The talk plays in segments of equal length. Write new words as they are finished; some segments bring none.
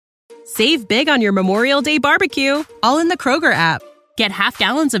Save big on your Memorial Day barbecue, all in the Kroger app. Get half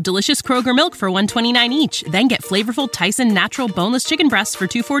gallons of delicious Kroger milk for $1.29 each. Then get flavorful Tyson natural boneless chicken breasts for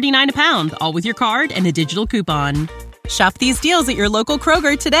 $2.49 a pound, all with your card and a digital coupon. Shop these deals at your local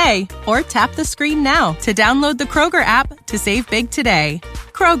Kroger today, or tap the screen now to download the Kroger app to save big today.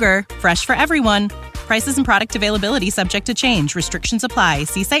 Kroger, fresh for everyone. Prices and product availability subject to change. Restrictions apply.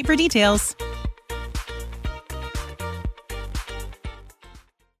 See site for details.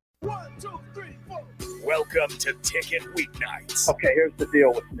 1, 2, 3, 4. Welcome to Ticket Weeknights. Okay, here's the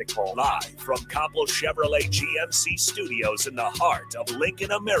deal with Nicole. Live from Copple Chevrolet GMC Studios in the heart of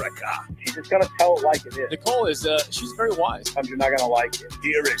Lincoln, America. She's just going to tell it like it is. Nicole is, she's very wise. Sometimes you're not going to like it.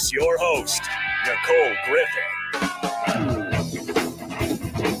 Here is your host, Nicole Griffith.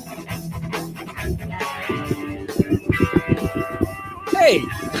 Hey,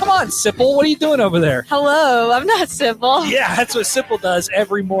 come on, Sipple. What are you doing over there? Hello, I'm not Sybil. Yeah, that's what Sipple does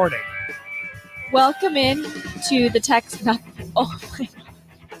every morning. Welcome in to the text.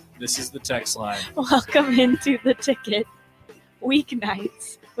 This is the text line. Welcome into the Ticket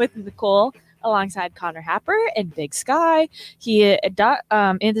Weeknights with Nicole alongside Connor Happer and Big Sky. He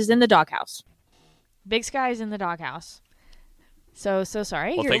is in the doghouse. Big Sky is in the doghouse. So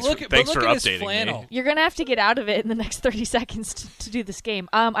sorry. Well, thanks for updating me. You're going to have to get out of it in the next 30 seconds to do this game.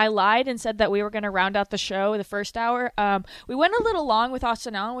 I lied and said that we were going to round out the show the first hour. We went a little long with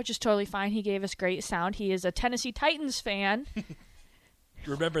Austin Allen, which is totally fine. He gave us great sound. He is a Tennessee Titans fan.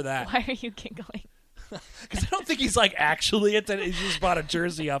 Remember that. Why are you giggling? Because I don't think he's actually he just bought a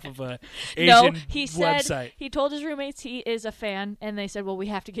jersey off of a Asian he said, website. He told his roommates he is a fan, and they said, well, we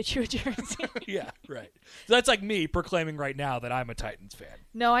have to get you a jersey. Yeah, right. So that's like me proclaiming right now that I'm a Titans fan.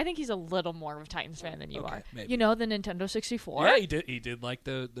 No, I think he's a little more of a Titans fan than you are. Maybe. You know the Nintendo 64? Yeah, he did like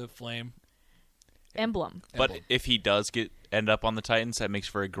the flame emblem. But if he does end up on the Titans, that makes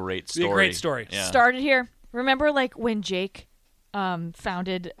for a great story. Be a great story. Yeah. Started here. Remember when Jake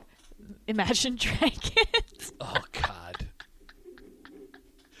founded Imagine Dragons? Oh God.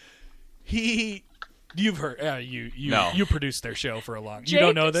 You've heard you produced their show for a long. Jake you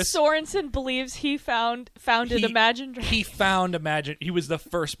don't know this? Sorensen believes he founded Imagine Dragons. He found He was the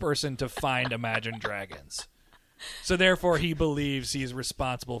first person to find Imagine Dragons. So therefore, he believes he's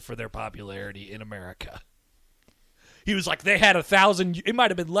responsible for their popularity in America. He was like, they had 1,000. It might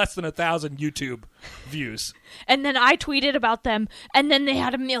have been less than 1,000 YouTube views. And then I tweeted about them, and then they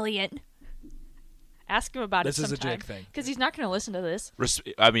had 1 million. Ask him about this it sometime. This is a Jake thing. Because he's not going to listen to this.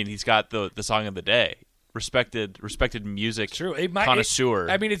 He's got the song of the day. Respected music connoisseur.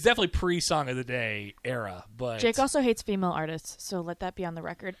 It's definitely pre-Song of the Day era. But Jake also hates female artists, so let that be on the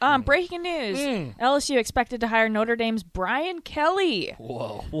record. Breaking news. LSU expected to hire Notre Dame's Brian Kelly.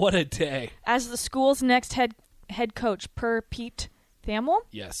 Whoa, what a day. As the school's next head coach, per Pete Thamel.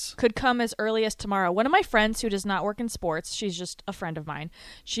 Yes. Could come as early as tomorrow. One of my friends who does not work in sports, she's just a friend of mine,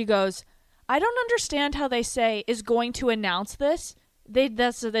 she goes, I don't understand how they say is going to announce this.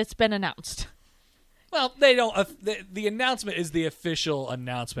 It's been announced. Well, they don't. The announcement is the official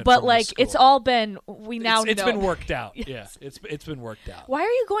announcement. But from the school. it's all been. We now it's know. been worked out. Yes. Yeah, it's been worked out. Why are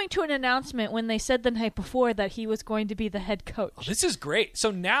you going to an announcement when they said the night before that he was going to be the head coach? Oh, this is great. So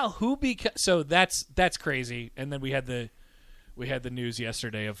now so that's crazy. And then we had the news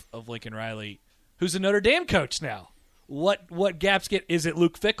yesterday of Lincoln Riley, who's a Notre Dame coach now. What gaps get? Is it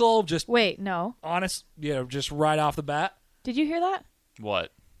Luke Fickell? Just wait, no. Honest, just right off the bat. Did you hear that?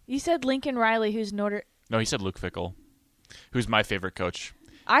 What? You said Lincoln Riley, who's Notre. No, he said Luke Fickell, who's my favorite coach.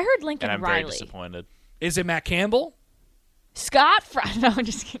 I heard Lincoln Riley. And I'm Riley. very disappointed. Is it Matt Campbell? Scott Fry. No, I'm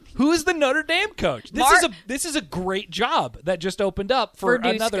just kidding. Who is the Notre Dame coach? This is a great job that just opened up for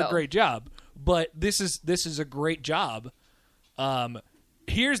another great job. But this is a great job.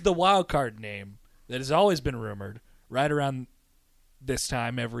 Here's the wild card name that has always been rumored right around this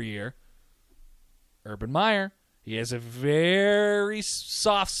time every year. Urban Meyer. He has a very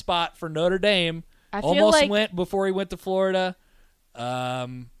soft spot for Notre Dame. Almost went before he went to Florida. They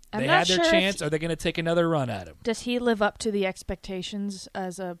had their chance. Are they going to take another run at him? Does he live up to the expectations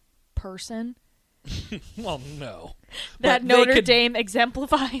as a person? Well, no. That Notre Dame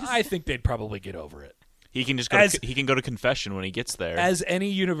exemplifies? I think they'd probably get over it. He can just go. He can go to confession when he gets there. As any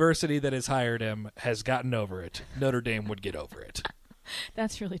university that has hired him has gotten over it, Notre Dame would get over it.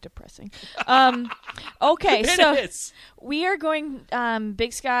 That's really depressing. Okay, so we are going.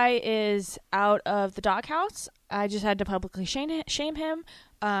 Big Sky is out of the doghouse. I just had to publicly shame him.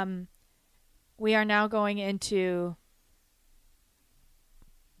 We are now going into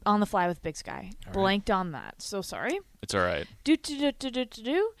On the Fly with Big Sky. All Blanked right. on that. So sorry. It's all right.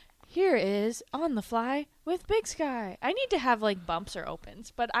 Here is On the Fly with Big Sky. I need to have like bumps or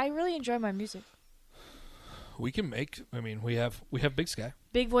opens, but I really enjoy my music. We can make. I mean, we have Big Sky.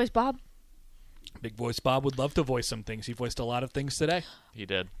 Big Voice Bob. Big Voice Bob would love to voice some things. He voiced a lot of things today. He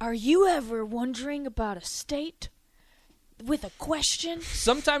did. Are you ever wondering about a state with a question?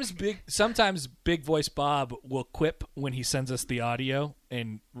 Sometimes Big Voice Bob will quip when he sends us the audio,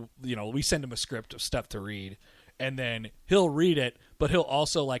 and we send him a script of stuff to read, and then he'll read it, but he'll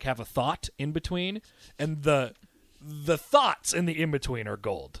also like have a thought in between, and the thoughts in the in between are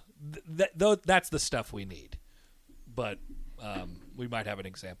gold. That's the stuff we need. But we might have an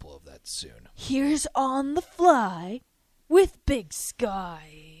example of that soon. Here's On the Fly with Big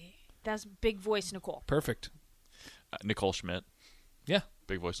Sky. That's Big Voice Nicole. Perfect. Nicole Schmidt. Yeah.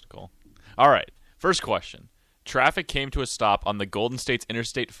 Big Voice Nicole. All right. First question. Traffic came to a stop on the Golden State's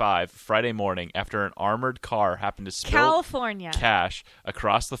Interstate 5 Friday morning after an armored car happened to spill California cash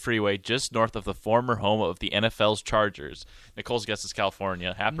across the freeway just north of the former home of the NFL's Chargers. Nicole's guess is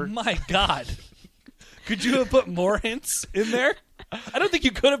California. Happer? My God. Could you have put more hints in there? I don't think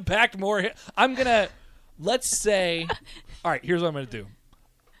you could have packed more hints. Let's say, all right, here's what I'm going to do.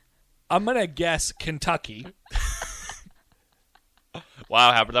 I'm going to guess Kentucky.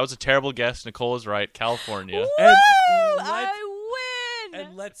 Wow, Happer, that was a terrible guess. Nicole is right. California. Woo! I win!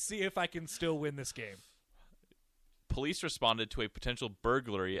 And let's see if I can still win this game. Police responded to a potential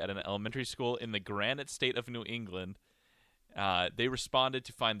burglary at an elementary school in the Granite State of New England. They responded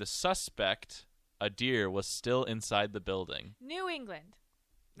to find the suspect, a deer, was still inside the building. New England.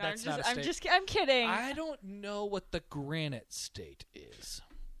 No, That's not a state. I'm kidding. I don't know what the Granite State is.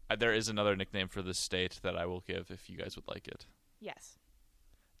 There is another nickname for this state that I will give if you guys would like it. Yes.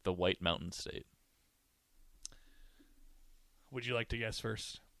 The White Mountain State. Would you like to guess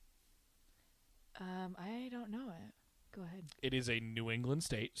first? I don't know it. Go ahead. It is a New England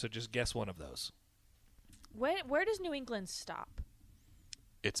state, so just guess one of those. Where does New England stop?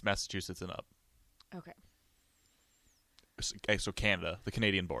 It's Massachusetts and up. Okay. Okay, so Canada, the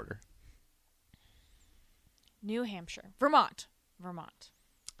Canadian border. New Hampshire. Vermont.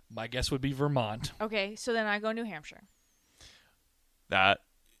 My guess would be Vermont. Okay, so then I go New Hampshire. That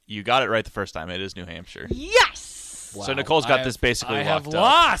you got it right the first time. It is New Hampshire. Yes! Wow. So Nicole's got this basically locked up. I have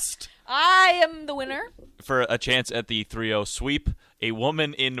lost! I am the winner. For a chance at the 3-0 sweep, a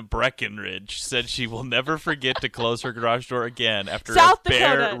woman in Breckenridge said she will never forget to close her garage door again after a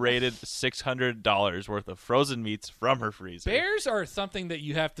bear raided $600 worth of frozen meats from her freezer. Bears are something that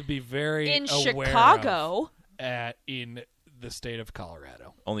you have to be very in aware Chicago of in the state of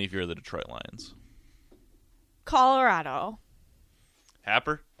Colorado. Only if you're the Detroit Lions. Colorado.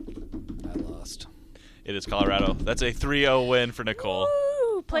 Happer? I lost. It is Colorado. That's a 3-0 win for Nicole.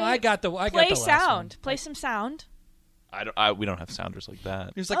 Woo! I got the last sound. One. Play some sound. We don't have sounders like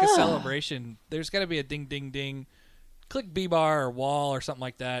that. There's like a celebration. There's got to be a ding, ding, ding. Click B-bar or wall or something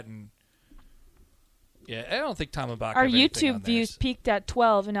like that. And yeah, I don't think Tom and Bach Our have YouTube views peaked at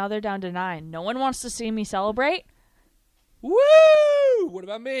 12, and now they're down to 9. No one wants to see me celebrate. Woo! What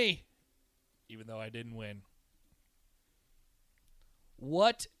about me? Even though I didn't win.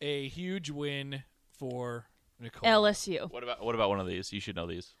 What a huge win for Nicole. LSU. What about one of these? You should know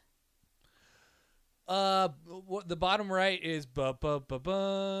these. The bottom right is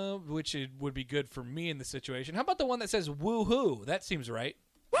which would be good for me in the situation. How about the one that says woohoo? That seems right.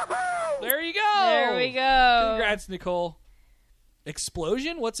 Woohoo! There you go. There we go. Congrats, Nicole.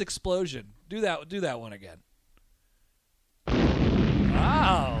 Explosion? What's explosion? Do that one again.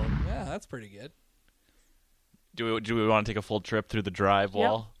 Wow. Yeah, that's pretty good. Do we want to take a full trip through the drive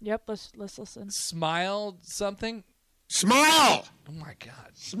wall? Yep. Let's listen. Smile something. Smile. Oh my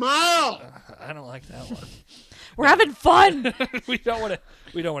God. Smile. I don't like that one. We're having fun. We don't want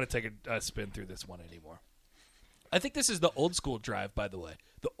to take a spin through this one anymore. I think this is the old school drive, by the way.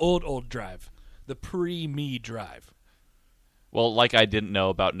 The old drive. The pre-me drive. Well, like I didn't know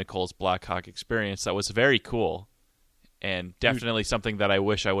about Nicole's Blackhawk experience, that was very cool. And definitely something that I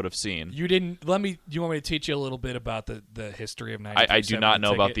wish I would have seen. You didn't. Do you want me to teach you a little bit about the history of 93.7? I do not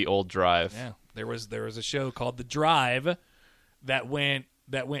know about the old drive. Yeah, there was a show called The Drive that went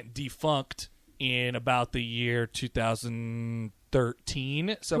defunct in about the year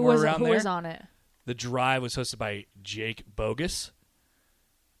 2013, somewhere around there. Who was on it? The Drive was hosted by Jake Bogus.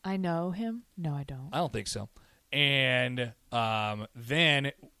 I know him. No, I don't. I don't think so. And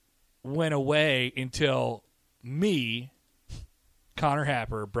then went away until me, Connor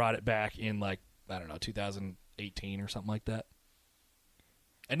Happer, brought it back in 2018 or something like that.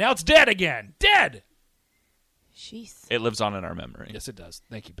 And now it's dead again. Dead! Jeez. It lives on in our memory. Yes, it does.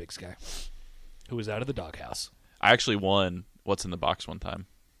 Thank you, Big Sky. Who was out of the doghouse. I actually won What's in the Box one time.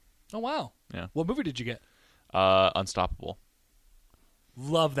 Oh, wow. Yeah. What movie did you get? Unstoppable.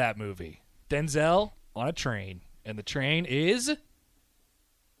 Love that movie. Denzel on a train, and the train is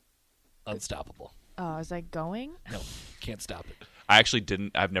unstoppable. Oh, is that going? No, can't stop it. I actually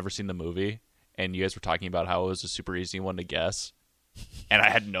didn't. I've never seen the movie, and you guys were talking about how it was a super easy one to guess, and I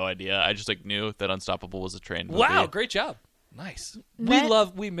had no idea. I just knew that Unstoppable was a train movie. Wow, great job. Nice.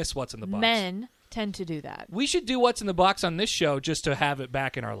 We miss What's in the Box. Men tend to do that. We should do What's in the Box on this show just to have it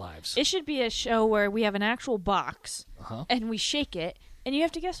back in our lives. It should be a show where we have an actual box, and we shake it, and you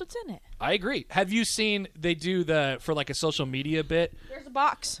have to guess what's in it. I agree. Have you seen they do for like a social media bit? There's a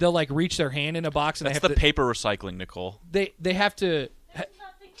box. They'll like reach their hand in a box and That's they have the paper recycling, Nicole. They have to.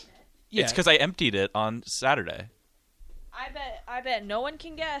 Yeah. It's because I emptied it on Saturday. I bet no one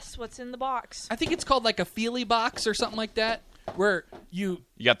can guess what's in the box. I think it's called like a feely box or something like that, where you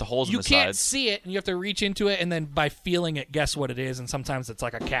got the holes in the sides. You can't see it, and you have to reach into it, and then by feeling it, guess what it is. And sometimes it's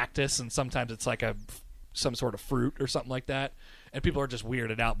like a cactus, and sometimes it's like some sort of fruit or something like that. And people are just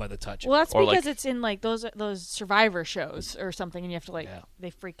weirded out by the touch. Well, that's because it's in like those Survivor shows or something, and you have to they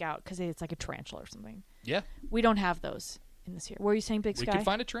freak out because it's like a tarantula or something. Yeah, we don't have those in this here. What were you saying, Big Sky? We could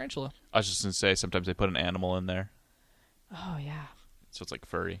find a tarantula. I was just gonna say sometimes they put an animal in there. Oh yeah. So it's like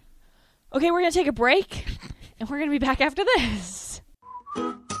furry. Okay, we're gonna take a break, and we're gonna be back after this.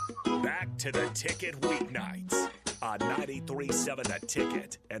 Back to the Ticket Weeknights on 93.7 The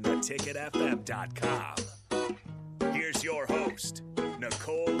Ticket and theticketfm.com. Here's your host,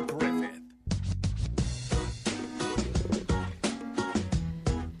 Nicole Griffith.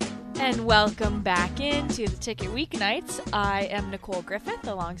 And welcome back into the Ticket Weeknights. I am Nicole Griffith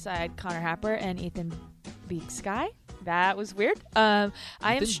alongside Connor Happer and Ethan Big Sky. That was weird. Ethan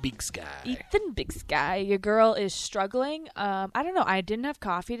Big Sky. Ethan Big Sky. Your girl is struggling. I don't know. I didn't have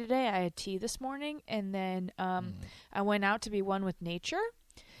coffee today. I had tea this morning, and then I went out to be one with nature.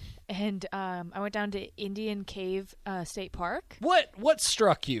 And I went down to Indian Cave State Park. What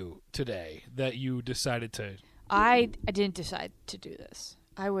struck you today that you decided to? I didn't decide to do this.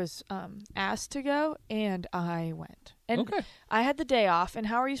 I was asked to go, and I went. And okay. I had the day off, and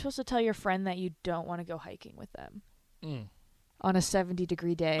how are you supposed to tell your friend that you don't want to go hiking with them on a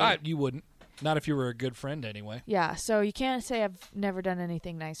 70-degree day? You wouldn't. Not if you were a good friend anyway. Yeah, so you can't say I've never done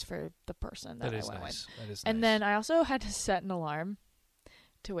anything nice for the person that I went with. That is nice. And then I also had to set an alarm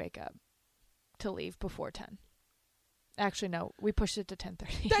to wake up, to leave before 10. Actually, no, we pushed it to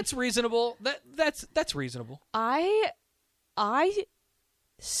 10:30. That's reasonable. That's reasonable. I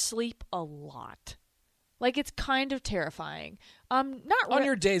sleep a lot. Like, it's kind of terrifying. Not on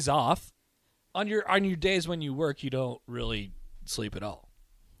your days off. On your days when you work, you don't really sleep at all.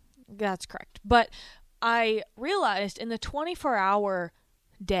 That's correct. But I realized in the 24-hour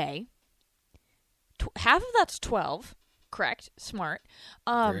day, half of that's 12. Correct. Smart.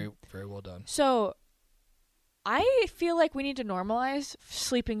 Very, very well done. So I feel like we need to normalize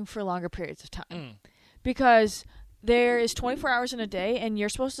sleeping for longer periods of time. Because there is 24 hours in a day, and you're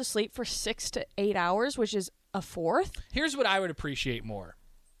supposed to sleep for 6 to 8 hours, which is a fourth. Here's what I would appreciate more.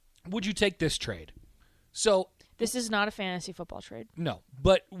 Would you take this trade? So this is not a fantasy football trade. No,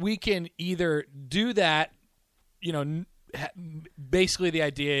 but we can either do that, basically the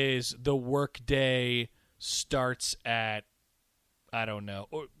idea is the work day starts at, I don't know,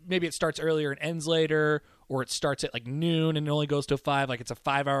 or maybe it starts earlier and ends later, or it starts at like noon and it only goes to 5, like it's a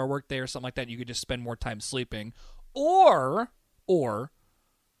 5-hour work day or something like that. You could just spend more time sleeping. Or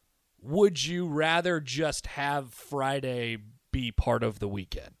would you rather just have Friday be part of the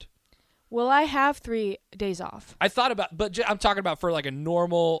weekend? Well, I have 3 days off. I thought about, but I'm talking about for like a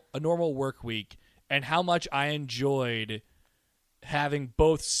normal work week, and how much I enjoyed having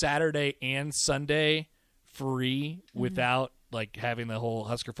both Saturday and Sunday free without like having the whole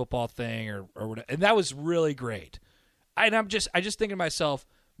Husker football thing or whatever. And that was really great. And I just thinking to myself,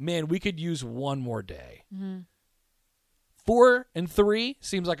 man, we could use one more day. 4 and 3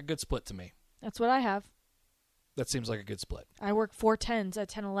 seems like a good split to me. That's what I have. That seems like a good split. I work 4 10s at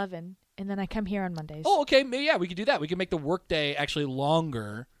 10-11, and then I come here on Mondays. Oh, okay. Maybe, yeah, we could do that. We could make the work day actually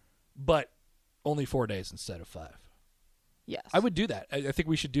longer, but only 4 days instead of 5. Yes. I would do that. I think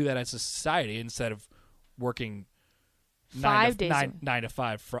we should do that as a society instead of working 9 to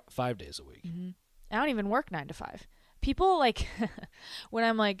 5, 5 days a week. I don't even work 9 to 5. People like when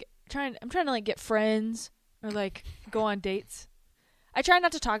I'm like trying to like get friends or like go on dates. I try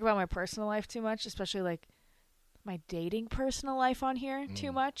not to talk about my personal life too much, especially like my dating personal life on here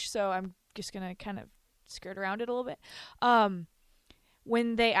too much. So I'm just gonna kind of skirt around it a little bit.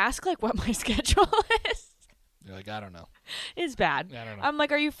 When they ask like what my schedule is, you're like, I don't know. It's bad. I don't know. I'm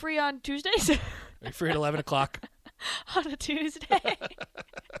like, are you free on Tuesdays? Are you free at 11 o'clock? On a Tuesday?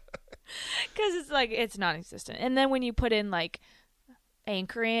 Because it's like, it's non-existent. And then when you put in like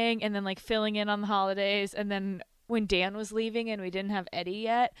anchoring and then like filling in on the holidays, and then when Dan was leaving and we didn't have Eddie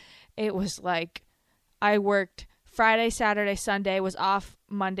yet, it was like I worked Friday, Saturday, Sunday, was off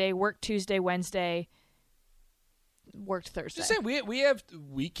Monday, worked Tuesday, Wednesday, worked Thursday. Just saying,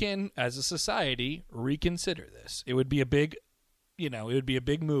 we can as a society reconsider this. It would be a big,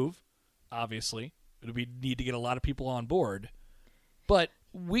 move. Obviously, need to get a lot of people on board, but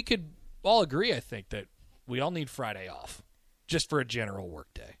we could all agree, I think, that we all need Friday off, just for a general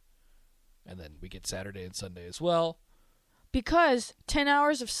work day, and then we get Saturday and Sunday as well. Because 10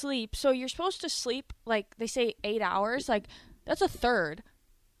 hours of sleep, so you're supposed to sleep, like they say 8 hours, like that's a third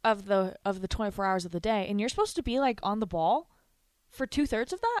of the 24 hours of the day, and you're supposed to be like on the ball for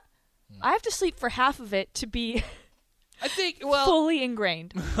 2/3 of that. I have to sleep for half of it to be I think fully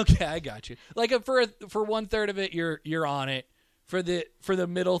ingrained. Okay, I got you. Like for 1/3 of it you're on it. For the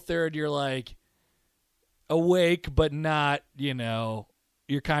middle third you're like awake but not,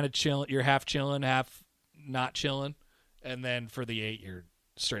 you're kind of chilling, you're half chilling, half not chilling. And then for the 8, you're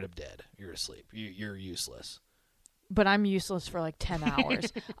straight up dead. You're asleep. You're useless. But I'm useless for like 10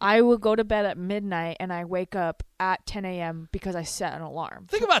 hours. I will go to bed at midnight and I wake up at 10 a.m. because I set an alarm.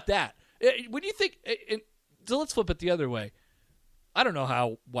 Think about that. When you think, so let's flip it the other way. I don't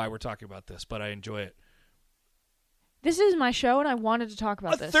know why we're talking about this, but I enjoy it. This is my show and I wanted to talk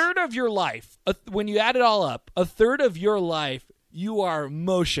about this. A third of your life, when you add it all up, a third of your life, you are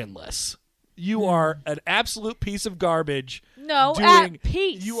motionless. You are an absolute piece of garbage. No, at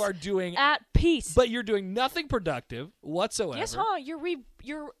peace. You are doing at peace, but you're doing nothing productive whatsoever. Yes,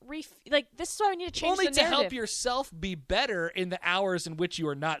 You're like, this is why we need to change the narrative. Only to help yourself be better in the hours in which you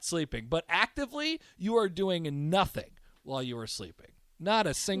are not sleeping. But actively, you are doing nothing while you are sleeping. Not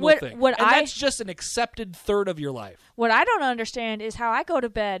a single thing. That's just an accepted third of your life. What I don't understand is how I go to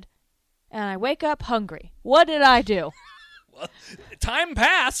bed and I wake up hungry. What did I do? Well, time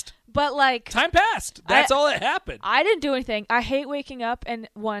passed. But like, time passed. That's all that happened. I didn't do anything. I hate waking up, and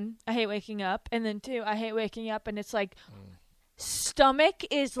I hate waking up, and then 2, I hate waking up, and it's like stomach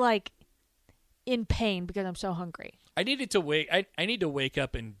is like in pain because I'm so hungry. I need to wake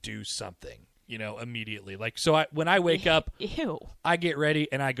up and do something, immediately. Like, so when I wake up, ew, I get ready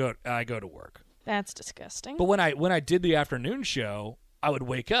and I go to work. That's disgusting. But when I did the afternoon show, I would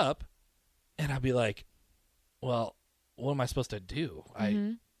wake up and I'd be like, well, what am I supposed to do?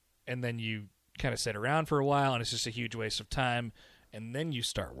 And then you kind of sit around for a while, and it's just a huge waste of time, and then you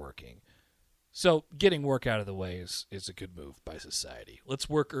start working. So getting work out of the way is a good move by society. Let's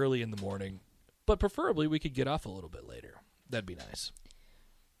work early in the morning, but preferably we could get off a little bit later. That'd be nice.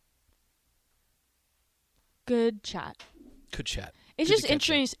 Good chat. Good chat. It's just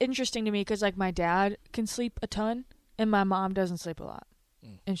interesting to me because, like, my dad can sleep a ton, and my mom doesn't sleep a lot.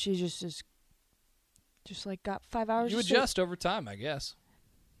 And she just like got 5 hours You of sleep. adjust over time, I guess.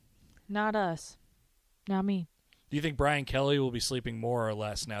 Not us. Not me. Do you think Brian Kelly will be sleeping more or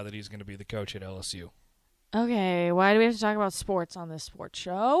less now that he's going to be the coach at LSU? Okay, why do we have to talk about sports on this sports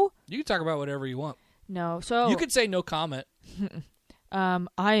show? You can talk about whatever you want. No, so you could say no comment. I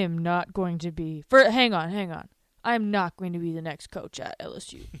am not going to be. Hang on. I am not going to be the next coach at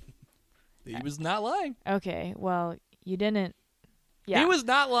LSU. He was not lying. Okay, well, you didn't. Yeah. He was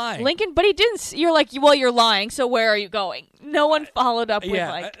not lying. Lincoln, but he didn't. You're like, well, you're lying, so where are you going? No one followed up with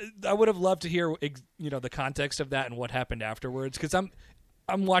like. I would have loved to hear, the context of that and what happened afterwards, because I'm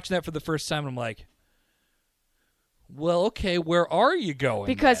watching that for the first time and I'm like, well, okay, where are you going?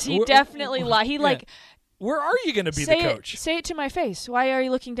 Because he definitely lied. He like, where are you going to be the coach? Say it to my face. Why are you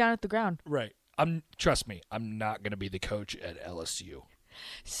looking down at the ground? Right. Trust me, I'm not going to be the coach at LSU.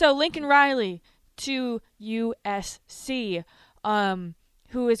 So Lincoln Riley to USC.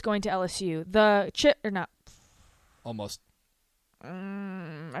 Who is going to LSU? Almost.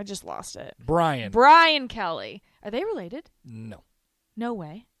 I just lost it. Brian Kelly. Are they related? No. No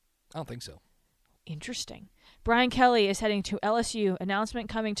way. I don't think so. Interesting. Brian Kelly is heading to LSU. Announcement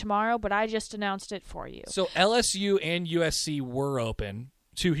coming tomorrow, but I just announced it for you. So LSU and USC were open.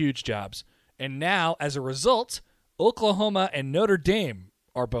 2 huge jobs. And now, as a result, Oklahoma and Notre Dame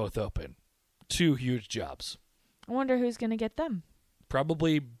are both open. 2 huge jobs. I wonder who's going to get them.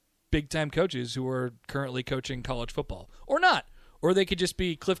 Probably big-time coaches who are currently coaching college football. Or not. Or they could just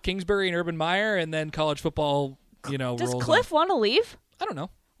be Cliff Kingsbury and Urban Meyer, and then college football, Does Cliff want to leave? I don't know.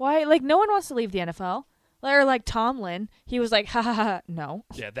 Why? Like, no one wants to leave the NFL. Or like Tomlin. He was like, ha ha ha, no.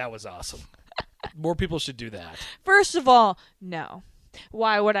 Yeah, that was awesome. More people should do that. First of all, no.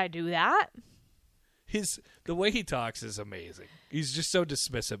 Why would I do that? The way he talks is amazing. He's just so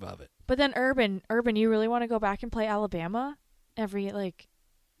dismissive of it. But then Urban, you really want to go back and play Alabama every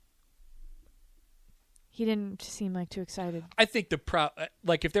He didn't seem like too excited. I think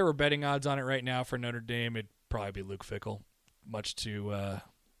if there were betting odds on it right now for Notre Dame, it'd probably be Luke Fickell, much to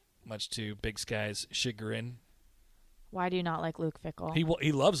Big Sky's chagrin. Why do you not like Luke Fickell?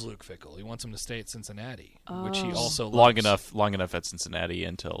 He loves Luke Fickell. He wants him to stay at Cincinnati, which he also loves. Long enough at Cincinnati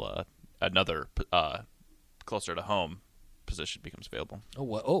until another closer to home position becomes available.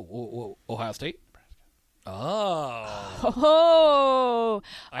 Ohio State. Oh,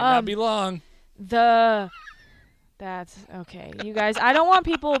 might not be long. That's okay. You guys, I don't want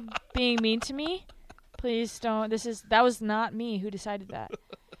people being mean to me. Please don't. That was not me who decided that.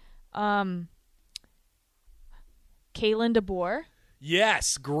 Kalen DeBoer.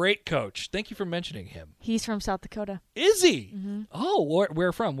 Yes, great coach. Thank you for mentioning him. He's from South Dakota. Is he? Mm-hmm. Oh,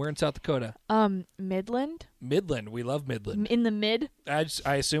 where from? Where in South Dakota? Midland. Midland. We love Midland. In the mid? I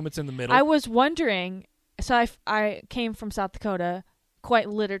assume it's in the middle. I was wondering. So I came from South Dakota, quite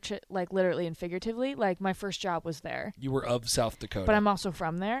literally and figuratively. Like my first job was there. You were of South Dakota, but I'm also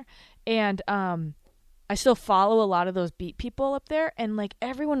from there, and I still follow a lot of those beat people up there, and like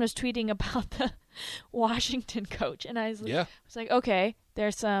everyone was tweeting about the Washington coach, and I was like, okay,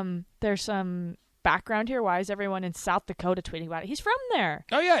 there's some background here. Why is everyone in South Dakota tweeting about it? He's from there.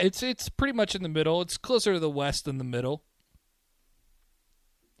 Oh yeah, it's pretty much in the middle. It's closer to the west than the middle.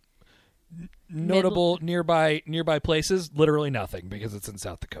 Notable nearby places, literally nothing because it's in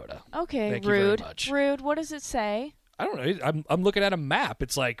South Dakota. Okay, Thank rude. You very much. Rude. What does it say? I don't know. I'm looking at a map.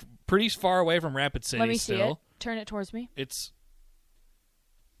 It's like pretty far away from Rapid City. Let me still. see it. Turn it towards me. It's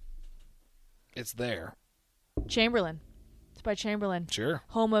there. Chamberlain. It's by Chamberlain. Sure.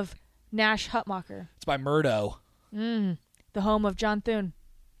 Home of Nash Hutmacher. It's by Murdo. The home of John Thune.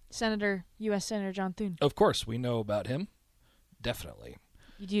 U.S. Senator John Thune. Of course, we know about him. Definitely.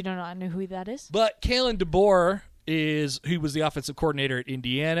 You do not know who that is? But Kalen DeBoer he was the offensive coordinator at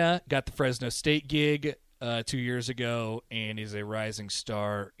Indiana, got the Fresno State gig 2 years ago, and is a rising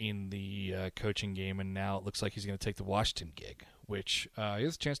star in the coaching game, and now it looks like he's going to take the Washington gig, which he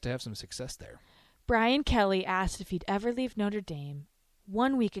has a chance to have some success there. Brian Kelly asked if he'd ever leave Notre Dame.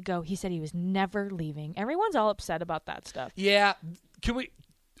 1 week ago, he said he was never leaving. Everyone's all upset about that stuff. Yeah. Can we?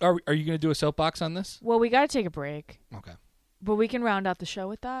 Are you going to do a soapbox on this? Well, we got to take a break. Okay. But we can round out the show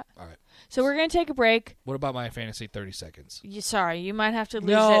with that. All right. So we're going to take a break. What about my fantasy 30 seconds? Sorry, you might have to lose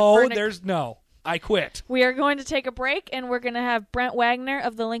it. No. I quit. We are going to take a break, and we're going to have Brent Wagner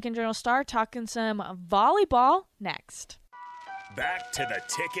of the Lincoln Journal-Star talking some volleyball next. Back to the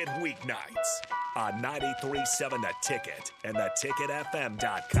Ticket Weeknights on 93.7 The Ticket and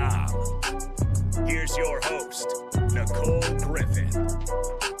theticketfm.com. Here's your host, Nicole Griffith.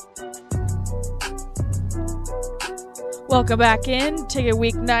 Welcome back in Ticket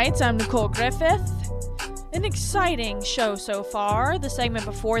Weeknights. I'm Nicole Griffith. An exciting show so far. The segment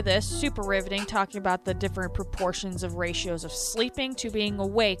before this, super riveting, talking about the different proportions of ratios of sleeping to being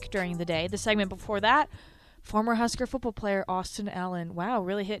awake during the day. The segment before that, former Husker football player Austin Allen. Wow,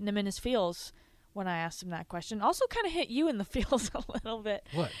 really hitting him in his feels when I asked him that question. Also kind of hit you in the feels a little bit.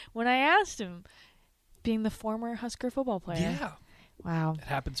 What? When I asked him, being the former Husker football player. Yeah. Wow. It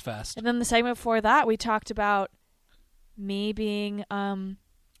happens fast. And then the segment before that, we talked about me being in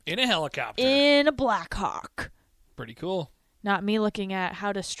a helicopter. In a Black Hawk. Pretty cool. Not me looking at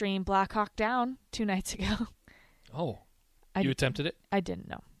how to stream Black Hawk Down 2 nights ago. Oh. You attempted it? I didn't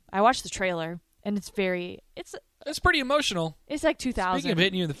know. I watched the trailer, and it's pretty emotional. It's like 2000. Speaking of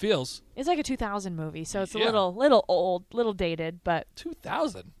hitting you in the feels. It's like a 2000 movie, so it's a little old, little dated, but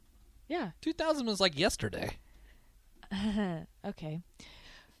 2000. Yeah. 2000 was like yesterday. Okay.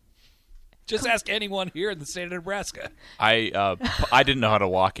 Just ask anyone here in the state of Nebraska. I didn't know how to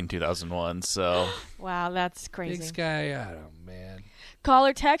walk in 2001, so. Wow, that's crazy. Big Sky, I don't know, man. Call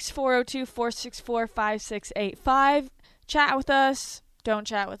or text 402-464-5685. Chat with us. Don't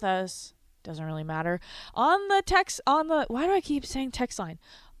chat with us. Doesn't really matter. Why do I keep saying text line?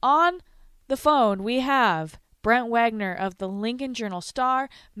 On the phone, we have Brent Wagner of the Lincoln Journal-Star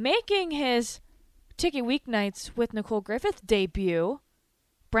making his Ticket Weeknights with Nicole Griffith debut.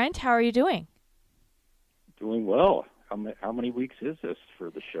 Brent, how are you doing? Doing well. How many weeks is this for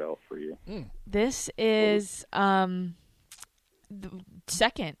the show for you? This is the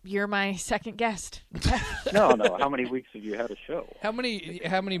second. You're my second guest. No. How many weeks have you had a show? How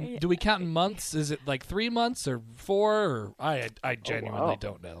many do we count in months? Is it like 3 months or 4? Or I genuinely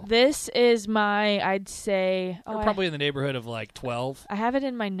don't know. This is I'd say We're probably in the neighborhood of like 12. I have it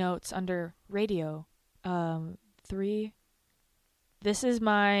in my notes under radio. 3. This is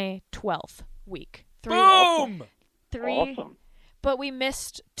my 12th week. 3. Boom! 3. Awesome. But we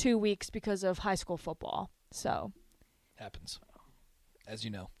missed 2 weeks because of high school football. So happens. as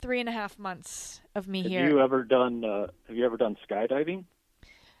you know. 3.5 months of me Have here. you ever done skydiving?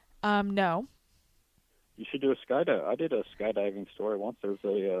 No. You should do a skydive. I did a skydiving story once. There's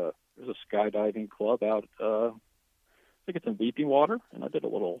a skydiving club out. I think it's in Weeping Water, and I did a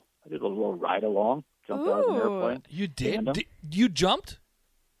little ride along. Jumped out of an airplane. You did? You jumped?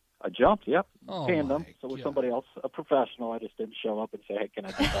 I jumped. Yep. Oh, Tandem. my So with God. somebody else, a professional. I just didn't show up and say, "Hey, can I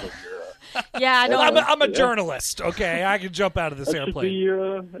jump out of your?" Yeah, no. I'm a journalist. Okay, I can jump out of this That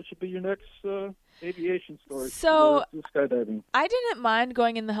airplane. That should be your next aviation story. So skydiving. I didn't mind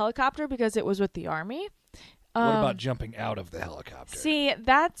going in the helicopter because it was with the Army. What about jumping out of the helicopter? See,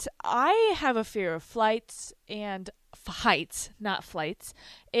 I have a fear of flights and heights, not flights.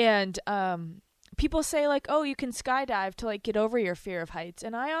 And people say like, "Oh, you can skydive to like get over your fear of heights,"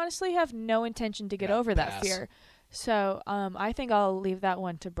 and I honestly have no intention to get over that fear. So I think I'll leave that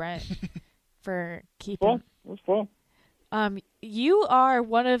one to Brent for keeping. That's fun. You are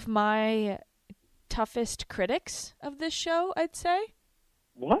one of my toughest critics of this show, I'd say.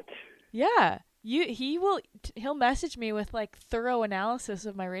 What? Yeah. He'll message me with like thorough analysis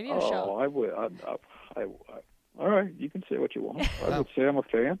of my radio show. Oh, I would. All right, you can say what you want. I would say I'm a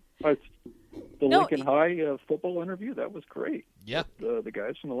fan. Lincoln High football interview, that was great. Yeah. The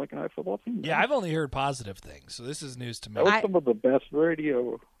guys from the Lincoln High football team. Yeah, I've only heard positive things, so this is news to me. That was some of the best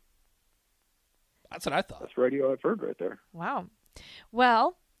radio. That's what I thought. Best radio I've heard right there. Wow.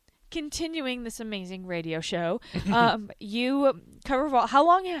 Well, continuing this amazing radio show, you cover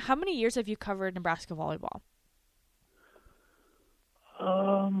how many years have you covered Nebraska volleyball?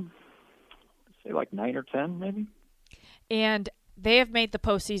 Say like 9 or 10, maybe. And they have made the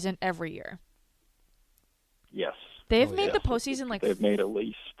postseason every year. Yes. They've made the postseason like they've made at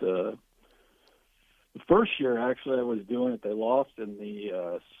least the first year. Actually, I was doing it. They lost in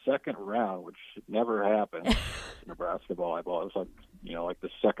the second round, which never happened in Nebraska volleyball. It was like the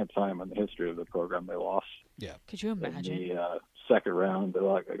second time in the history of the program they lost. Yeah. Could you imagine? In the second round,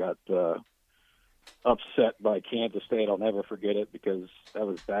 I got upset by Kansas State. I'll never forget it because that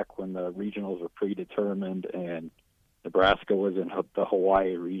was back when the regionals were predetermined and Nebraska was in the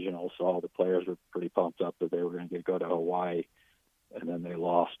Hawaii regional, so all the players were pretty pumped up that they were going to go to Hawaii, and then they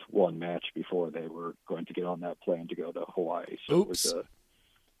lost one match before they were going to get on that plane to go to Hawaii. So It was a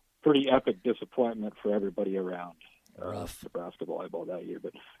pretty epic disappointment for everybody around Nebraska volleyball that year.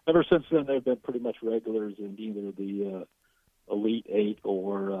 But ever since then, they've been pretty much regulars in either the Elite Eight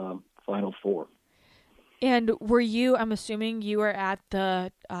or Final Four. And I'm assuming you were at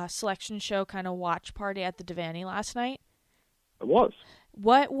the selection show kind of watch party at the Devaney last night? I was.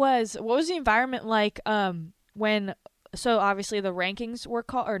 What was the environment like so obviously the rankings were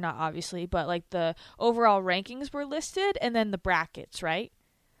called, or not obviously, but like the overall rankings were listed and then the brackets, right?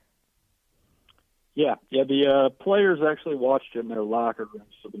 Yeah. The players actually watched in their locker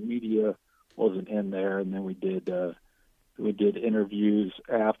rooms, so the media wasn't in there, and then we did interviews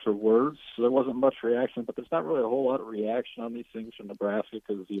afterwards. So there wasn't much reaction, but there's not really a whole lot of reaction on these things from Nebraska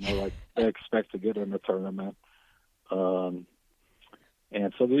because, they expect to get in the tournament. And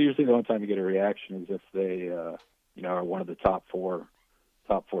so usually the only time you get a reaction is if they, are one of the top four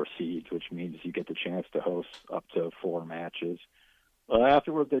seeds, which means you get the chance to host up to 4 matches.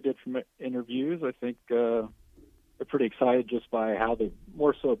 Afterwards, they did some interviews. I think they're pretty excited just by how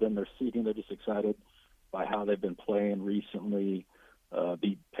more so than their seeding, they're just excited by how they've been playing recently.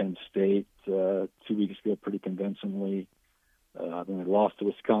 Beat Penn State 2 weeks ago pretty convincingly. Then they lost to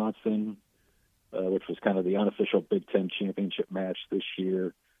Wisconsin, which was kind of the unofficial Big Ten championship match this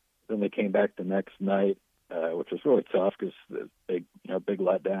year. Then they came back the next night, which was really tough because big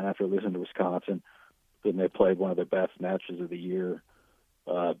letdown after losing to Wisconsin. Then they played one of their best matches of the year,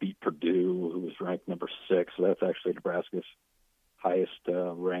 beat Purdue, who was ranked number 6. So that's actually Nebraska's highest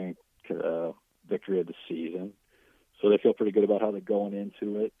ranked victory of the season. So they feel pretty good about how they're going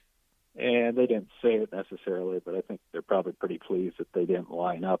into it. And they didn't say it necessarily, but I think they're probably pretty pleased that they didn't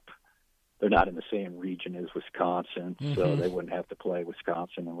line up. They're not in the same region as Wisconsin, so they wouldn't have to play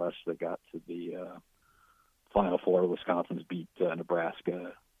Wisconsin unless they got to the Final Four. Wisconsin's beat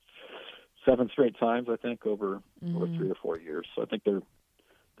Nebraska 7 straight times, I think, over 3 or 4 years. So I think they're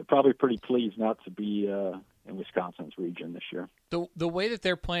probably pretty pleased not to be in Wisconsin's region this year. The way that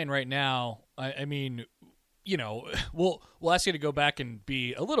they're playing right now, I mean, we'll ask you to go back and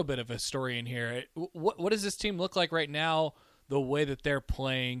be a little bit of a historian here. What does this team look like right now, the way that they're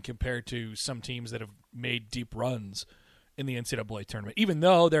playing compared to some teams that have made deep runs in the NCAA tournament? Even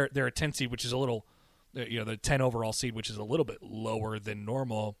though they're a 10 seed, which is a little, the 10 overall seed, which is a little bit lower than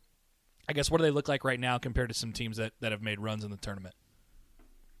normal. I guess, what do they look like right now compared to some teams that have made runs in the tournament?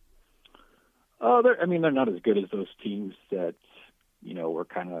 They're not as good as those teams that were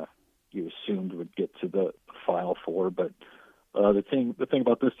kind of you assumed would get to the Final Four. But the thing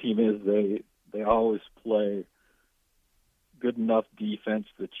about this team is they always play good enough defense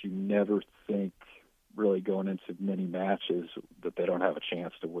that you never think really going into many matches that they don't have a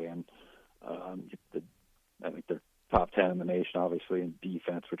chance to win. I think they're top 10 in the nation, obviously, in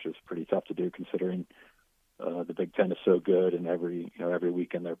defense, which is pretty tough to do considering the Big Ten is so good, and every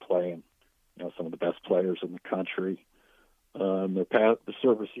weekend they're playing some of the best players in the country. The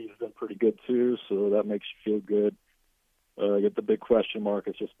server seed has been pretty good too, so that makes you feel good. The big question mark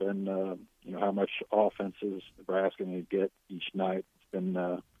has just been how much offense is Nebraska going to get each night.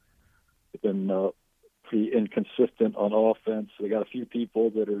 It's been pretty inconsistent on offense. They got a few people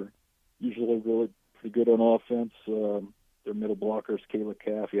that are usually really pretty good on offense. Their middle blockers, Kayla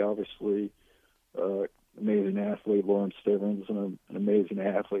Caffey, obviously, amazing athlete. Lauren Stivrins, an amazing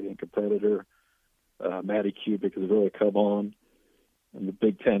athlete and competitor. Maddie Kubik has really come on in the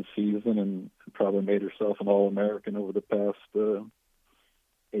Big Ten season and probably made herself an All-American over the past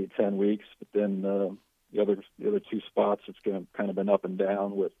 8-10 weeks. But then the other two spots, it's kind of been up and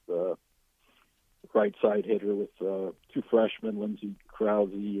down with right side hitter with two freshmen, Lindsay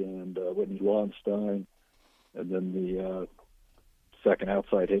Krause and Whitney Lonstein, and then the second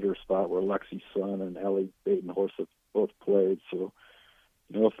outside hitter spot where Lexi Sun and Ellie Baden-Horst have both played. So,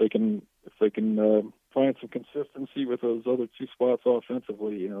 if they can find some consistency with those other two spots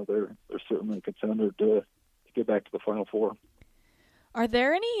offensively, they're certainly a contender to get back to the Final Four. Are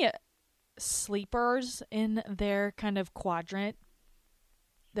there any sleepers in their kind of quadrant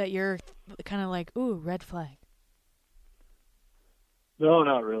that you're kind of like, ooh, red flag? No,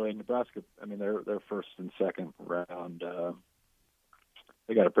 not really. Nebraska, they're first and second round.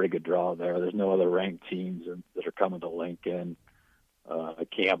 They got a pretty good draw there. There's no other ranked teams that are coming to Lincoln.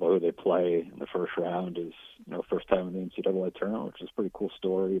 Campbell, who they play in the first round, is first time in the NCAA tournament, which is a pretty cool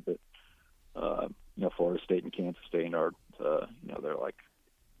story. But Florida State and Kansas State are they're like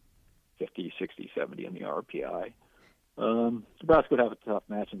 50, 60, 70 in the RPI. Nebraska would have a tough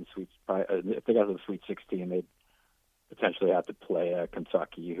match in the Sweet. If they got to the Sweet 16, they'd potentially have to play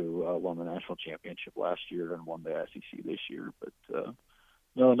Kentucky, who won the national championship last year and won the SEC this year. But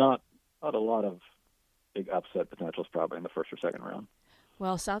no, not a lot of big upset potentials probably in the first or second round.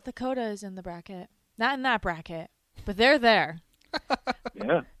 Well, South Dakota is in the bracket. Not in that bracket, but they're there.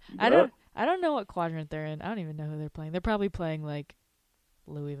 Yeah. I don't know what quadrant they're in. I don't even know who they're playing. They're probably playing like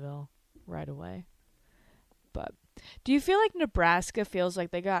Louisville right away. But do you feel like Nebraska feels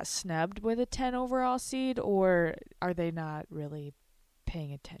like they got snubbed with a 10 overall seed, or are they not really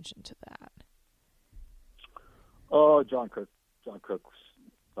paying attention to that? Oh, John Cook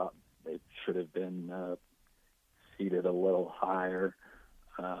thought they should have been seeded a little higher.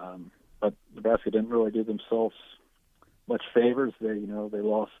 But Nebraska didn't really do themselves much favors. They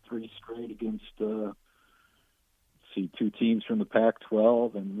lost 3 straight against two teams from the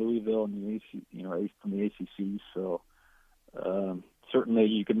Pac-12 and Louisville and from the ACC. So certainly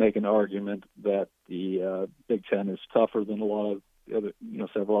you could make an argument that the Big Ten is tougher than a lot of the other,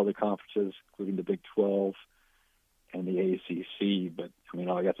 several other conferences, including the Big 12 and the ACC. But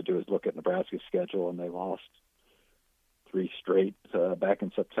all you have to do is look at Nebraska's schedule, and they lost 3 straight back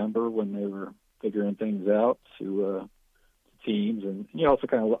in September when they were figuring things out to teams. And you also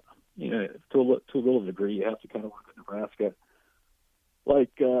kind of, to a little degree, you have to kind of look at Nebraska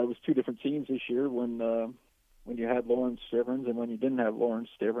like it was 2 different teams this year when you had Lauren Stivrins and when you didn't have Lauren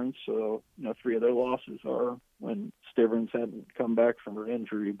Stivrins. So 3 of their losses are when Stivrins hadn't come back from her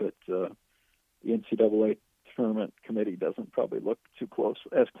injury, but the NCAA tournament committee doesn't probably look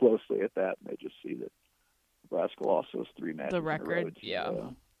as closely at that, and they just see that Nebraska lost those 3 matches. The record, in a row to, yeah.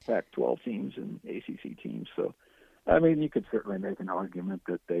 Pac-12 teams and ACC teams. So, you could certainly make an argument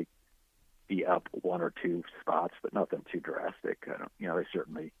that they be up 1 or 2 spots, but nothing too drastic. They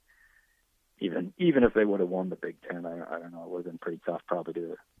certainly, even if they would have won the Big Ten, I don't know, it would have been pretty tough probably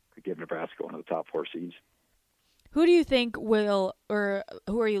to give Nebraska one of the top 4 seeds. Who do you think will, or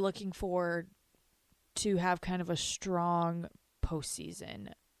who are you looking for to have kind of a strong postseason?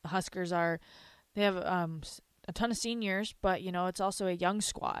 The Huskers they have a ton of seniors, but it's also a young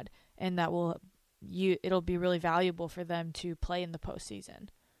squad, and that it'll be really valuable for them to play in the postseason.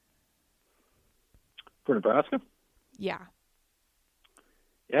 For Nebraska? Yeah.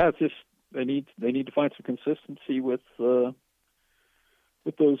 Yeah, it's just they need to find some consistency with those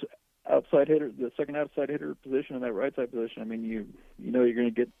outside hitter, the second outside hitter position and that right side position. You're going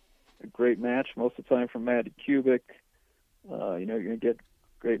to get a great match most of the time from Maddie Kubik. You're going to get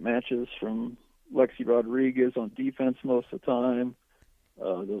great matches from Lexi Rodriguez on defense most of the time.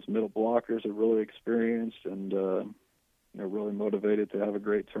 Those middle blockers are really experienced, and really motivated to have a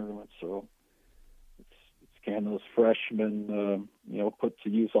great tournament. So can those freshmen, put to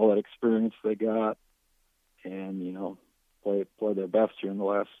use all that experience they got, and play their best here in the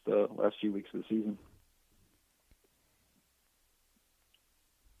last few weeks of the season.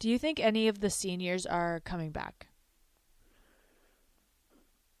 Do you think any of the seniors are coming back?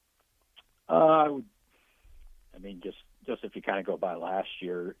 Just if you kind of go by last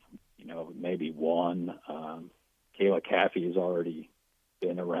year, maybe one. Kayla Caffey has already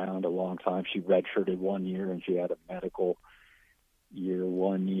been around a long time. She redshirted 1 year, and she had a medical year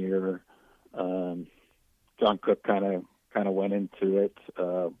 1 year. John Cook kind of went into it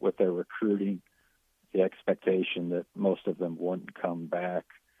with their recruiting, the expectation that most of them wouldn't come back,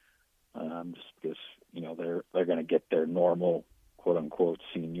 just because they're going to get their normal quote unquote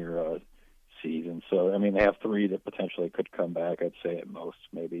senior season. So they have 3 that potentially could come back. I'd say at most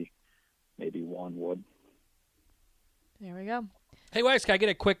maybe one would. There we go. Hey, Wags, can I get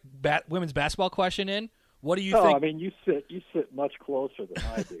a quick women's basketball question in? What do you think? You sit much closer than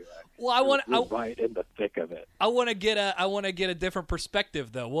I do. Well, I right in the thick of it. I want to get a different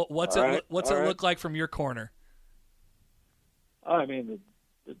perspective though. What's it look like from your corner?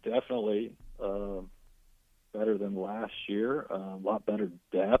 Definitely better than last year. A lot better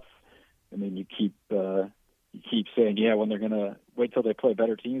depth. You keep saying, when they're going to wait till they play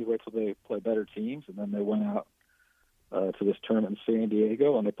better teams, and then they went out to this tournament in San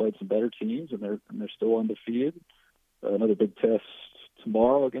Diego, and they played some better teams, and they're still undefeated. Another big test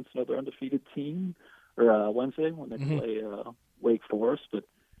tomorrow against another undefeated team, or Wednesday when they play Wake Forest. But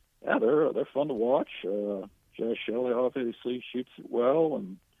yeah, they're fun to watch. Jazz Shelley obviously shoots it well,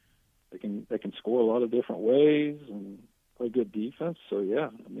 and they can score a lot of different ways and play good defense. So yeah,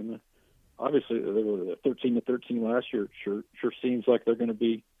 obviously they were 13-13 last year. Sure seems like they're going to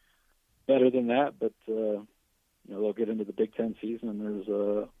be better than that, but. They'll get into the Big Ten season, and there's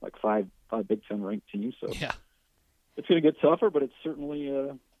like five Big Ten ranked teams. So yeah, it's going to get tougher, but it's certainly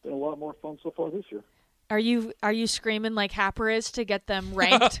been a lot more fun so far this year. Are you screaming like Happer is to get them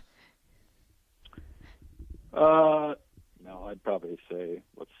ranked? No, I'd probably say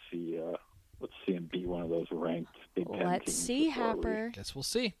let's see him be one of those ranked Big Ten teams. Let's see, Happer. Guess we'll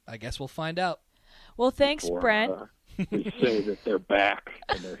see. I guess we'll find out. Well, thanks, Brent. We say that they're back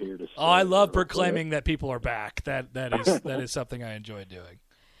and they're here to stay. Oh, I love proclaiming that people are back. That is something I enjoy doing.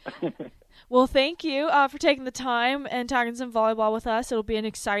 Well, thank you for taking the time and talking some volleyball with us. It'll be an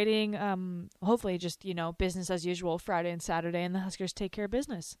exciting, hopefully just, business as usual Friday and Saturday, and the Huskers take care of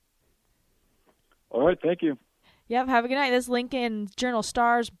business. All right, thank you. Yep, have a good night. This Lincoln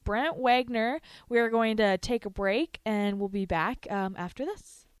Journal-Star's Brent Wagner. We are going to take a break, and we'll be back after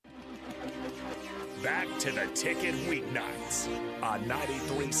this. Back to the Ticket Weeknights on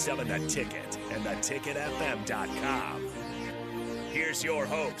 93.7 The Ticket and theticketfm.com. Here's your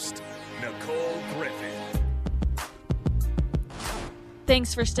host, Nicole Griffith.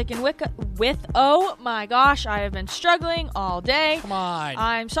 Thanks for sticking with. Oh my gosh, I have been struggling all day. Come on.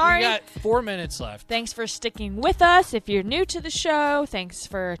 I'm sorry. We got 4 minutes left. Thanks for sticking with us. If you're new to the show, thanks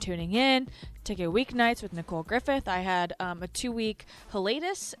for tuning in. Ticket Weeknights with Nicole Griffith. I had a 2-week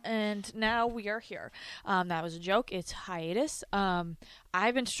hiatus, and now we are here. That was a joke. It's hiatus.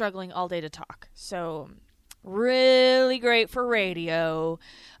 I've been struggling all day to talk, so really great for radio.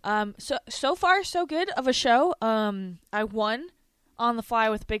 So far, so good of a show. I won on the fly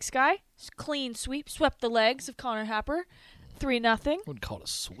with Big Sky. Clean sweep. Swept the legs of Connor Happer. 3-0. I wouldn't call it a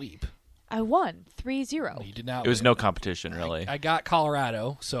sweep. I won 3-0. No, you did not. It was no competition, really. I got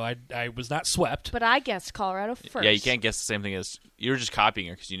Colorado, so I was not swept. But I guessed Colorado first. Yeah, you can't guess the same thing as you were just copying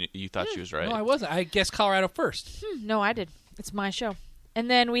her because you thought she was right. No, I wasn't. I guessed Colorado first. No, I did. It's my show. And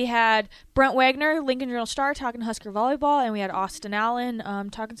then we had Brent Wagner, Lincoln Journal-Star, talking Husker volleyball, and we had Austin Allen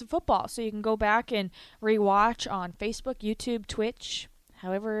talking some football. So you can go back and rewatch on Facebook, YouTube, Twitch,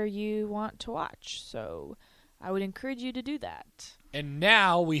 however you want to watch. So I would encourage you to do that. And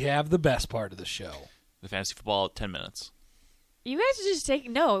now we have the best part of the show. The fantasy football 10 minutes. You guys are just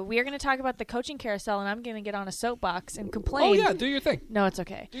taking... No, we are going to talk about the coaching carousel, and I'm going to get on a soapbox and complain. Oh, yeah, do your thing. No, it's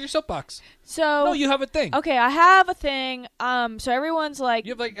okay. Do your soapbox. So... No, you have a thing. Okay, I have a thing. So everyone's like...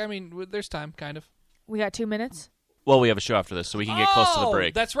 You have there's time, kind of. We got 2 minutes? Well, we have a show after this, so we can get close to the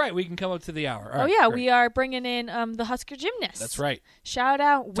break. That's right. We can come up to the hour. All right, yeah, great. We are bringing in the Husker gymnasts. That's right. Shout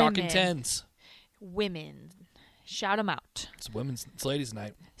out women. Talking tens. Women. Shout them out. It's ladies'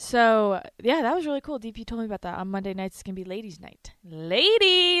 night. So, yeah, that was really cool. DP told me about that. On Monday nights, it's going to be ladies' night.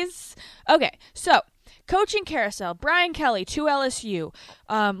 Ladies! Okay, so, coaching carousel. Brian Kelly to LSU.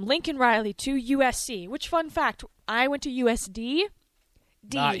 Lincoln Riley to USC. Which, fun fact, I went to USD.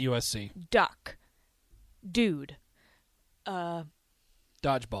 Not USC. Duck. Dude.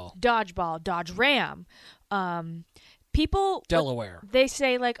 Dodgeball. Dodge Ram. People Delaware. They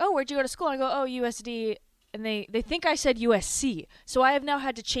say like, "Oh, where'd you go to school?" I go, "Oh, USD," and they think I said USC. So I have now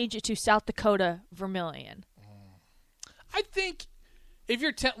had to change it to South Dakota Vermilion. I think if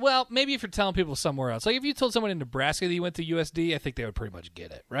you're maybe if you're telling people somewhere else, like if you told someone in Nebraska that you went to USD, I think they would pretty much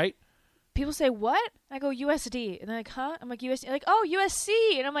get it, right? People say, "What?" I go, "USD." And they're like, "Huh?" I'm like, "USD." Like, "Oh,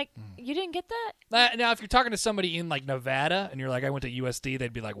 USC." And I'm like, "You didn't get that?" Now, if you're talking to somebody in, like, Nevada, and you're like, "I went to USD,"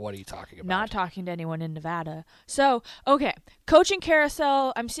 they'd be like, "What are you talking about?" Not talking to anyone in Nevada. So, okay. Coaching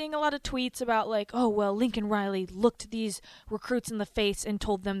carousel, I'm seeing a lot of tweets about, like, "Oh, well, Lincoln Riley looked these recruits in the face and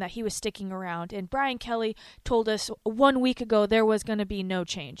told them that he was sticking around. And Brian Kelly told us 1 week ago there was going to be no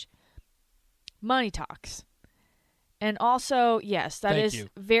change." Money talks. And also, yes, that is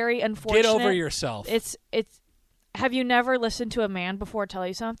very unfortunate. Get over yourself. It's. Have you never listened to a man before tell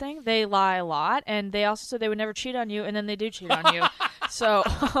you something? They lie a lot, and they also said they would never cheat on you, and then they do cheat on you. So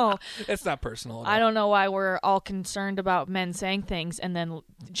it's not personal. I don't know why we're all concerned about men saying things and then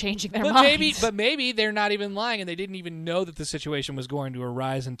changing their minds. But maybe they're not even lying, and they didn't even know that the situation was going to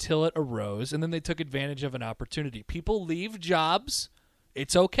arise until it arose, and then they took advantage of an opportunity. People leave jobs.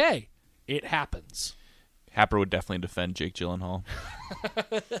 It's okay. It happens. Happer would definitely defend Jake Gyllenhaal.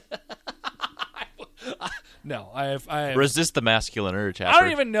 No, I have resist the masculine urge. Happer. I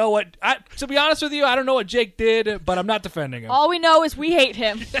don't even know what. To be honest with you, I don't know what Jake did, but I'm not defending him. All we know is we hate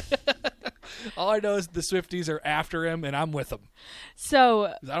him. All I know is the Swifties are after him, and I'm with them. So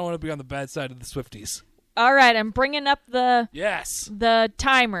I don't want to be on the bad side of the Swifties. All right, I'm bringing up the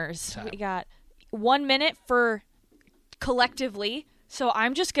timers. We got 1 minute for collectively. So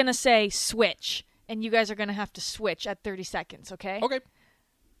I'm just gonna say switch. And you guys are going to have to switch at 30 seconds, okay? Okay.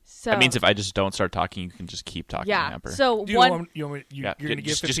 So that means if I just don't start talking, you can just keep talking. Yeah. Happer. So you're going to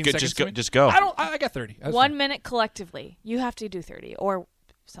give 15 seconds to me? Just go. I got 30. 1 minute collectively. You have to do 30 or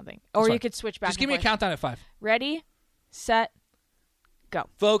something. Or you could switch back. Just give me a countdown at 5. Ready, set, go.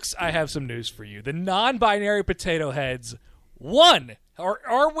 Folks, I have some news for you. The non-binary potato heads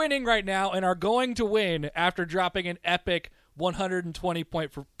are winning right now and are going to win after dropping an epic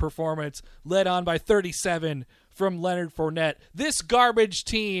 120-point performance led on by 37 from Leonard Fournette. This garbage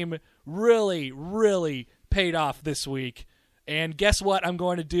team really, really paid off this week. And guess what I'm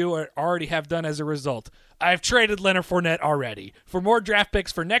going to do or already have done as a result? I've traded Leonard Fournette already. For more draft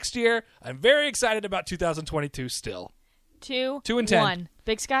picks for next year, I'm very excited about 2022 still. 2 and 10. 1.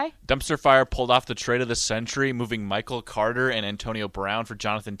 Big Sky? Dumpster Fire pulled off the trade of the century, moving Michael Carter and Antonio Brown for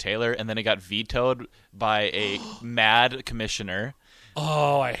Jonathan Taylor, and then it got vetoed by a mad commissioner.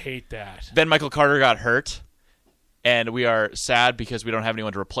 Oh, I hate that. Then Michael Carter got hurt, and we are sad because we don't have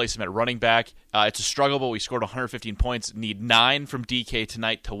anyone to replace him at running back. It's a struggle, but we scored 115 points. Need 9 from DK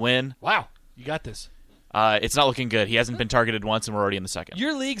tonight to win. Wow, you got this. It's not looking good. He hasn't been targeted once, and we're already in the second.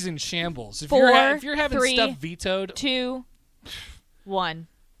 Your league's in shambles. If 4, you're having 3, stuff vetoed, 2, 1.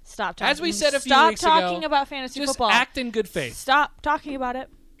 Stop talking. As we said a few weeks Stop ago, talking about fantasy just football. act in good faith. Stop talking about it.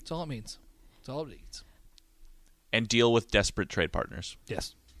 That's all it means. That's all it needs. And deal with desperate trade partners.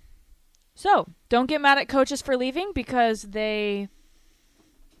 Yes. So, don't get mad at coaches for leaving because they,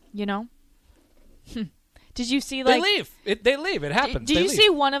 Did you see, like... They leave. It happens. Did you see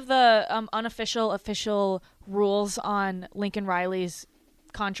one of the official rules on Lincoln Riley's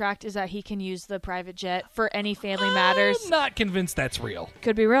contract is that he can use the private jet for any family matters? I'm not convinced that's real.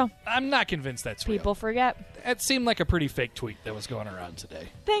 Could be real. I'm not convinced that's real. People forget. It seemed like a pretty fake tweet that was going around today.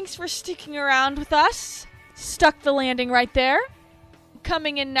 Thanks for sticking around with us. Stuck the landing right there.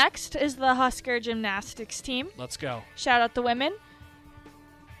 Coming in next is the Husker gymnastics team. Let's go. Shout out the women.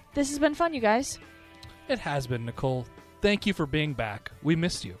 This has been fun, you guys. It has been, Nicole. Thank you for being back. We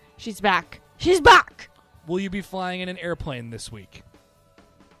missed you. She's back. She's back! Will you be flying in an airplane this week?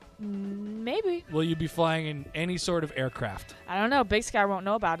 Maybe. Will you be flying in any sort of aircraft? I don't know. Big Sky won't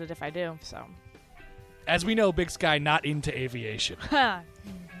know about it if I do, so. As we know, Big Sky not into aviation.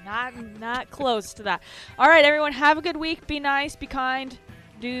 Not close to that. All right, everyone, have a good week. Be nice, be kind,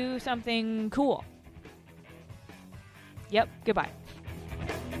 do something cool. Yep, goodbye.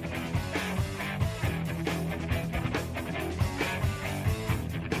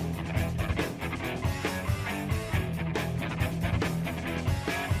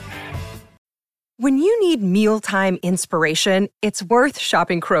 When you need mealtime inspiration, it's worth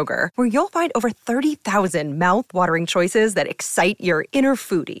shopping Kroger, where you'll find over 30,000 mouth-watering choices that excite your inner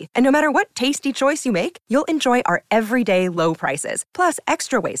foodie. And no matter what tasty choice you make, you'll enjoy our everyday low prices, plus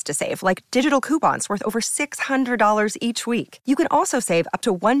extra ways to save, like digital coupons worth over $600 each week. You can also save up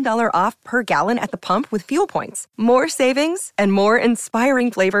to $1 off per gallon at the pump with fuel points. More savings and more inspiring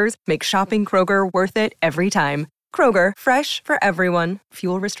flavors make shopping Kroger worth it every time. Kroger, fresh for everyone.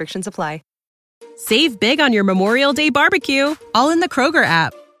 Fuel restrictions apply. Save big on your Memorial Day barbecue, all in the Kroger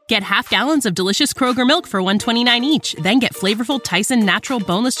app. Get half gallons of delicious Kroger milk for $1.29 each. Then get flavorful Tyson natural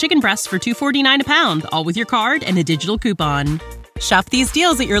boneless chicken breasts for $2.49 a pound, all with your card and a digital coupon. Shop these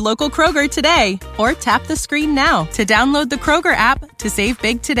deals at your local Kroger today, or tap the screen now to download the Kroger app to save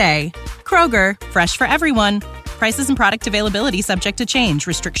big today. Kroger, fresh for everyone. Prices and product availability subject to change.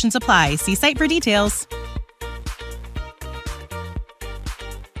 Restrictions apply. See site for details.